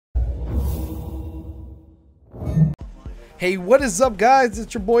Hey, what is up, guys?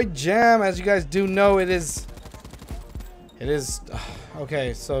 It's your boy Jam. As you guys do know, it is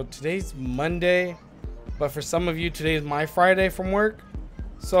okay, so today's Monday, but for some of you today is my Friday from work.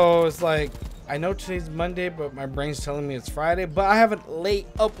 So it's like, I know today's Monday, but my brain's telling me it's Friday, but I have a late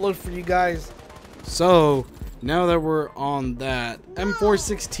upload for you guys. So now that we're on that,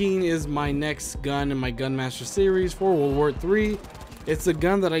 M416 is my next gun in my Gunmaster series for World War III. It's a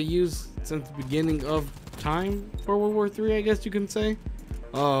gun that I use since the beginning of time for World War III, I guess you can say.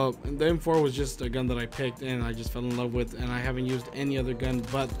 And the M4 was just a gun that I picked and I just fell in love with, and I haven't used any other gun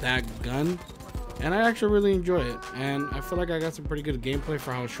but that gun, and I actually really enjoy it, and I feel like I got some pretty good gameplay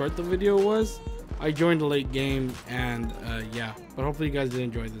for how short the video was. I joined a late game, and yeah, but hopefully you guys did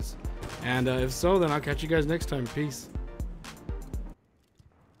enjoy this, and if so, then I'll catch you guys next time. Peace.